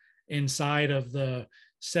available inside of the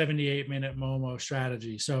 78-minute Momo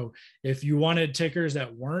strategy. So if you wanted tickers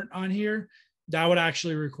that weren't on here, that would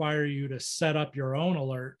actually require you to set up your own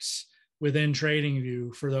alerts within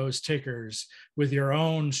TradingView for those tickers with your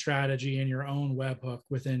own strategy and your own webhook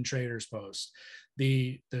within TradersPost.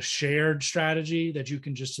 the shared strategy that you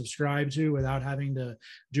can just subscribe to without having to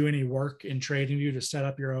do any work in TradingView to set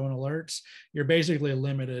up your own alerts, you're basically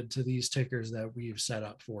limited to these tickers that we've set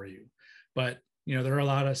up for you. But there are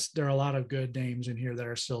a lot of good names in here that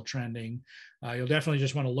are still trending. You'll definitely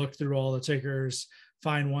just want to look through all the tickers,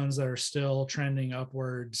 find ones that are still trending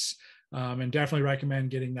upwards, and definitely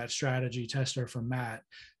recommend getting that strategy tester from Matt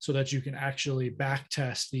so that you can actually back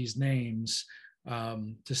test these names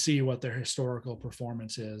to see what their historical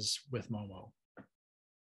performance is with Momo.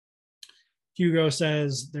 Hugo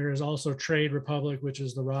says there is also Trade Republic, which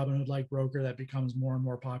is the Robinhood-like broker that becomes more and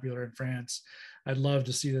more popular in France. I'd love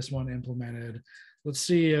to see this one implemented. Let's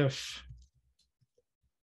see if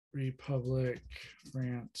Republic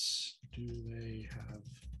France, do they have,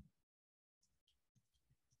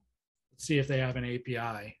 let's see if they have an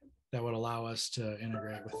API that would allow us to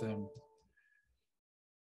integrate with them.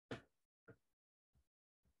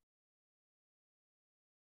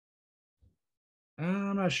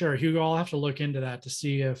 I'm not sure. Hugo, I'll have to look into that to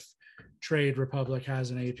see if Trade Republic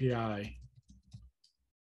has an API.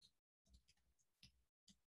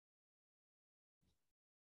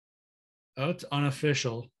 Oh, it's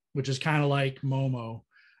unofficial, which is kind of like Momo,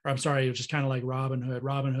 or I'm sorry, which is kind of like Robinhood.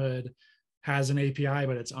 Robinhood has an API,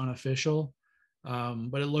 but it's unofficial.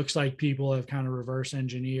 But it looks like people have kind of reverse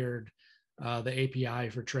engineered the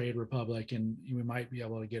API for Trade Republic, and we might be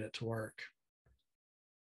able to get it to work.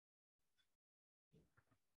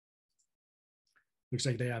 Looks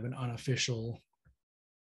like they have an unofficial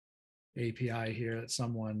API here that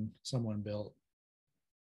someone built.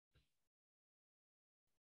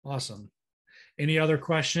 Awesome. Any other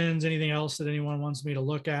questions? Anything else that anyone wants me to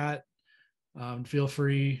look at? Feel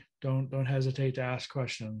free. Don't hesitate to ask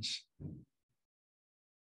questions.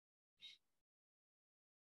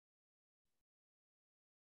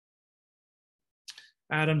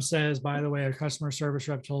 Adam says, by the way, a customer service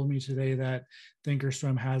rep told me today that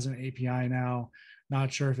Thinkorswim has an API now.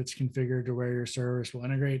 Not sure if it's configured to where your service will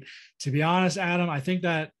integrate. To be honest, Adam, I think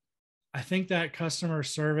that customer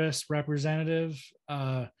service representative,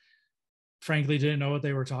 frankly, didn't know what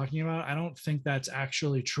they were talking about. I don't think that's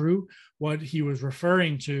actually true. What he was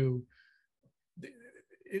referring to,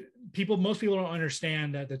 most people don't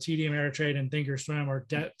understand that the TD Ameritrade and Thinkorswim are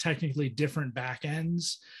technically different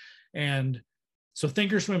backends. And so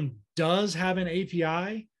Thinkorswim does have an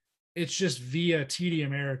API. It's just via TD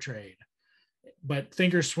Ameritrade. But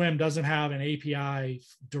Thinkorswim doesn't have an API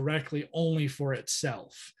directly only for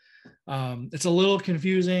itself. It's a little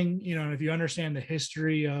confusing, if you understand the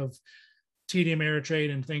history of TD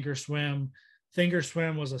Ameritrade and Thinkorswim.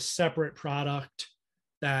 Thinkorswim was a separate product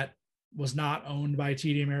that was not owned by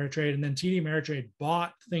TD Ameritrade, and then TD Ameritrade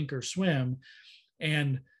bought Thinkorswim,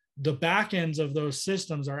 and the backends of those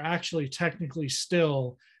systems are actually technically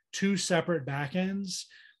still two separate backends.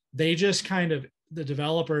 They just kind of, the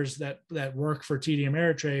developers that work for TD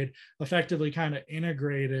Ameritrade effectively kind of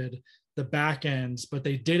integrated the backends, but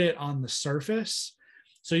they did it on the surface.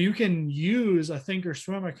 So you can use a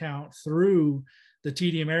Thinkorswim account through the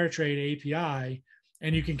TD Ameritrade API,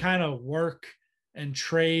 and you can kind of work and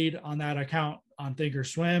trade on that account on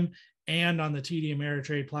Thinkorswim and on the TD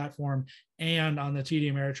Ameritrade platform and on the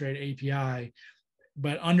TD Ameritrade API.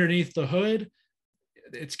 But underneath the hood,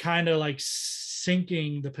 it's kind of like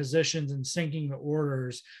syncing the positions and syncing the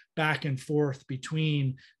orders back and forth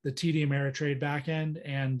between the TD Ameritrade backend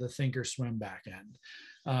and the Thinkorswim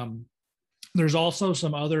backend. There's also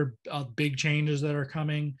some other big changes that are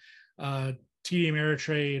coming. TD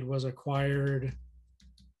Ameritrade was acquired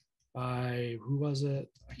by, who was it?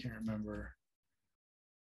 I can't remember.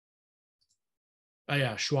 Oh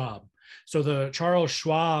yeah, Schwab. So the Charles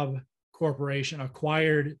Schwab Corporation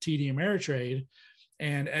acquired TD Ameritrade,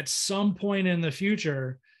 and at some point in the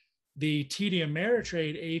future, the TD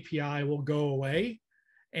Ameritrade API will go away,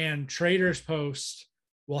 and TradersPost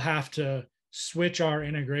will have to switch our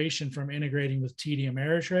integration from integrating with TD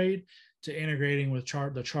Ameritrade to integrating with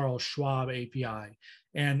the Charles Schwab API.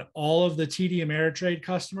 And all of the TD Ameritrade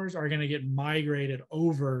customers are going to get migrated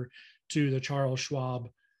over to the Charles Schwab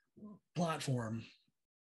platform.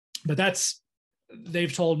 But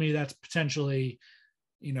they've told me that's potentially,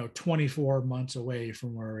 24 months away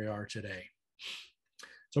from where we are today.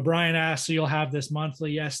 So Brian asked, so you'll have this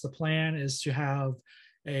monthly? Yes, the plan is to have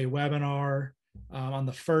a webinar on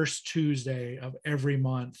the first Tuesday of every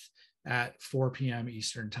month at 4 p.m.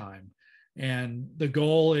 Eastern time. And the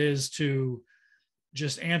goal is to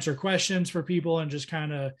just answer questions for people and just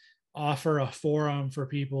kind of offer a forum for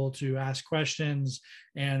people to ask questions,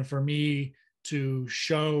 and for me to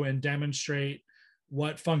show and demonstrate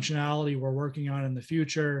what functionality we're working on in the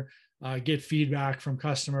future, get feedback from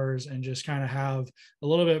customers, and just kind of have a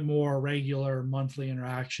little bit more regular monthly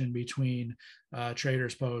interaction between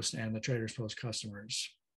TradersPost and the TradersPost customers.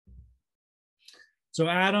 So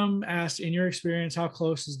Adam asked, in your experience, how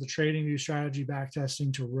close is the TradingView strategy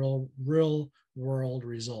backtesting to real world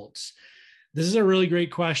results? This is a really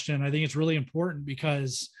great question. I think it's really important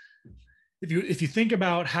because if you think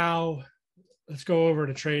about how, let's go over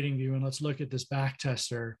to TradingView and let's look at this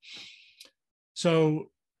backtester. So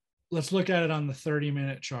let's look at it on the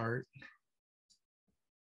 30-minute chart,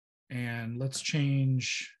 and let's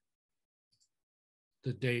change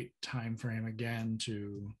the date time frame again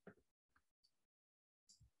to,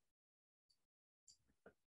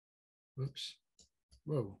 oops,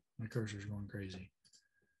 whoa, my cursor's going crazy.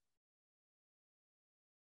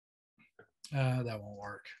 That won't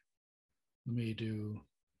work. Let me do,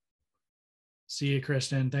 see you,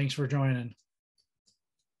 Kristen. Thanks for joining.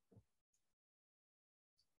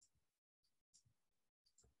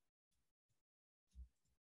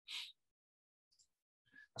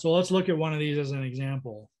 So let's look at one of these as an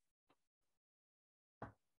example.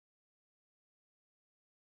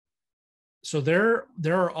 So there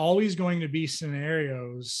are always going to be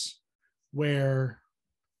scenarios where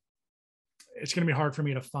it's going to be hard for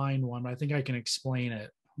me to find one, but I think I can explain it.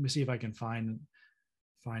 Let me see if I can find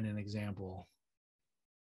an example.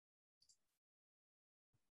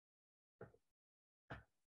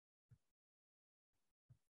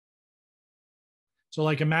 So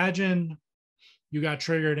like imagine you got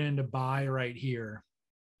triggered in to buy right here.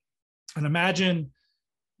 And imagine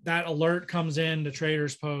that alert comes in to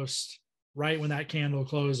TradersPost right when that candle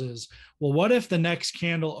closes. Well, what if the next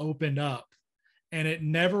candle opened up and it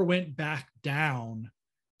never went back down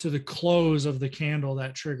to the close of the candle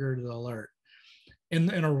that triggered the alert? In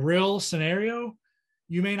a real scenario,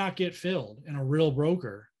 you may not get filled in a real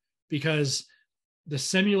broker, because the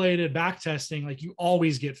simulated backtesting, like, you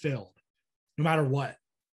always get filled no matter what.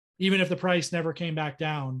 Even if the price never came back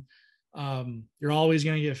down, you're always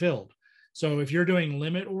going to get filled. So if you're doing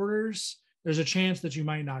limit orders, there's a chance that you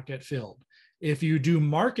might not get filled. If you do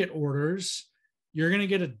market orders, you're going to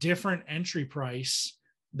get a different entry price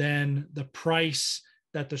than the price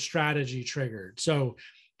that the strategy triggered. So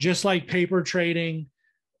just like paper trading,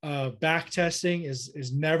 back testing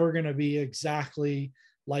is never going to be exactly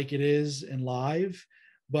like it is in live,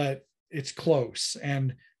 but it's close.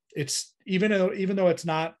 And it's even though it's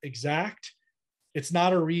not exact, it's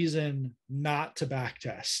not a reason not to back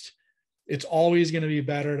test. It's always going to be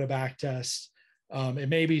better to back test. It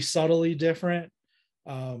may be subtly different,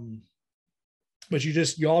 but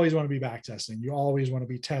you always want to be back testing. You always want to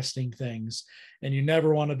be testing things, and you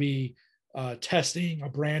never want to be testing a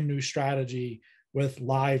brand new strategy with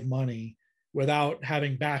live money without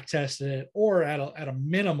having back tested it, or at a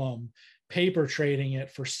minimum paper trading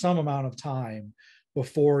it for some amount of time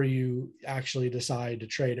before you actually decide to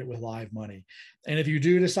trade it with live money. And if you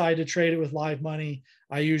do decide to trade it with live money,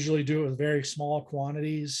 I usually do it with very small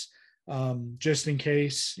quantities, just in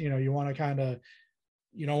case, you want to kind of,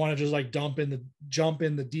 you don't want to just like jump in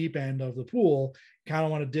the deep end of the pool. You kind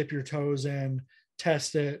of want to dip your toes in,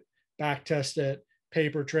 test it, back test it,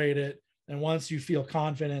 paper trade it. And once you feel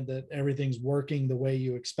confident that everything's working the way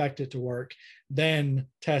you expect it to work, then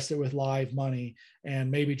test it with live money and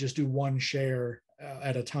maybe just do one share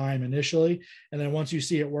at a time initially. And then once you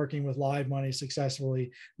see it working with live money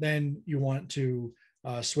successfully, then you want to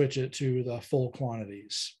switch it to the full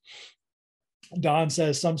quantities. Don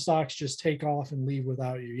says some stocks just take off and leave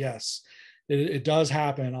without you. Yes, it does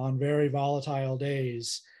happen on very volatile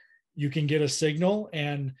days. You can get a signal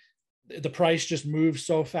and the price just moves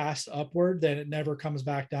so fast upward that it never comes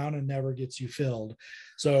back down and never gets you filled.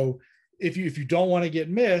 So if you don't want to get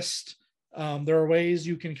missed, there are ways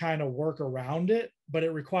you can kind of work around it, but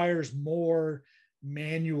it requires more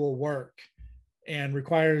manual work and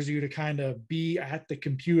requires you to kind of be at the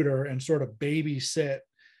computer and sort of babysit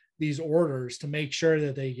these orders to make sure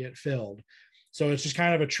that they get filled. So it's just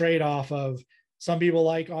kind of a trade-off of, some people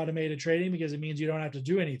like automated trading because it means you don't have to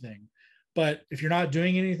do anything. But if you're not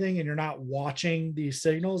doing anything and you're not watching these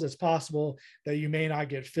signals, it's possible that you may not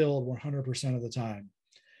get filled 100% of the time.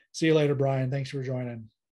 See you later, Brian. Thanks for joining.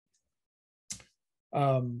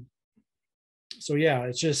 So yeah,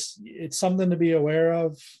 it's something to be aware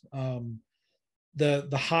of. The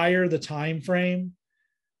higher the time frame,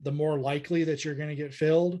 the more likely that you're going to get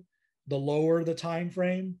filled. The lower the time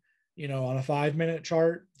frame, on a 5-minute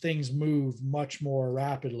chart, things move much more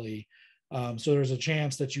rapidly. So there's a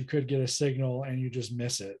chance that you could get a signal and you just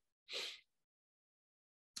miss it.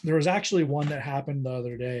 There was actually one that happened the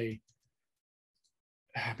other day.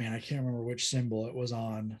 Oh, man, I can't remember which symbol it was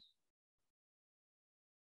on.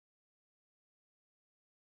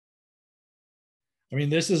 I mean,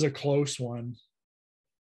 this is a close one.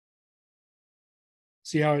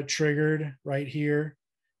 See how it triggered right here?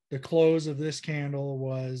 The close of this candle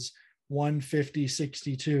was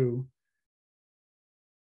 150.62.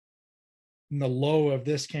 And the low of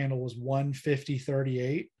this candle was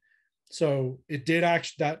 150.38. So it did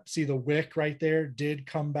actually, see the wick right there did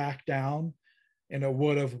come back down, and it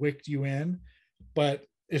would have wicked you in. But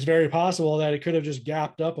it's very possible that it could have just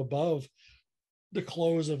gapped up above the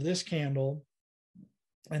close of this candle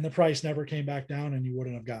and the price never came back down and you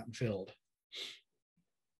wouldn't have gotten filled.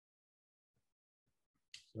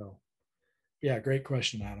 So yeah, great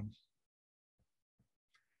question, Adam.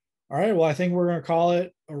 All right, well, I think we're going to call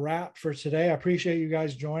it a wrap for today. I appreciate you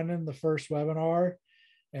guys joining the first webinar,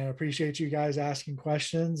 and appreciate you guys asking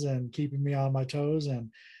questions and keeping me on my toes.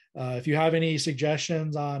 And if you have any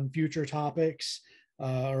suggestions on future topics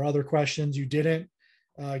or other questions you didn't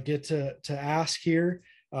get to ask here,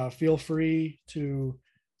 feel free to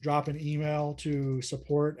drop an email to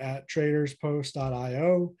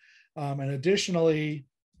support@traderspost.io. And additionally,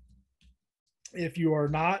 if you are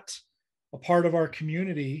not a part of our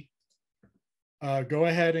community, go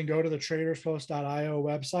ahead and go to the TradersPost.io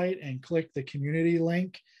website and click the community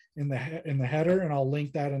link in the header, and I'll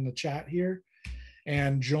link that in the chat here,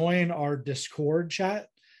 and join our Discord chat.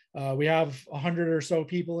 We have 100 or so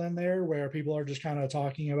people in there where people are just kind of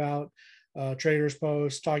talking about Traders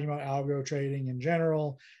Post, talking about algo trading in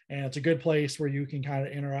general, and it's a good place where you can kind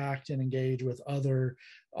of interact and engage with other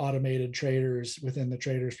automated traders within the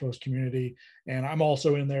Traders Post community. And I'm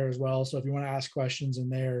also in there as well, so if you want to ask questions in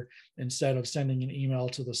there instead of sending an email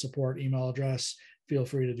to the support email address, feel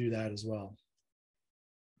free to do that as well.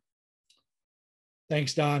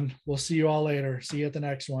 Thanks, Don. We'll see you all later. See you at the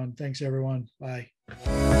next one. Thanks, everyone. Bye.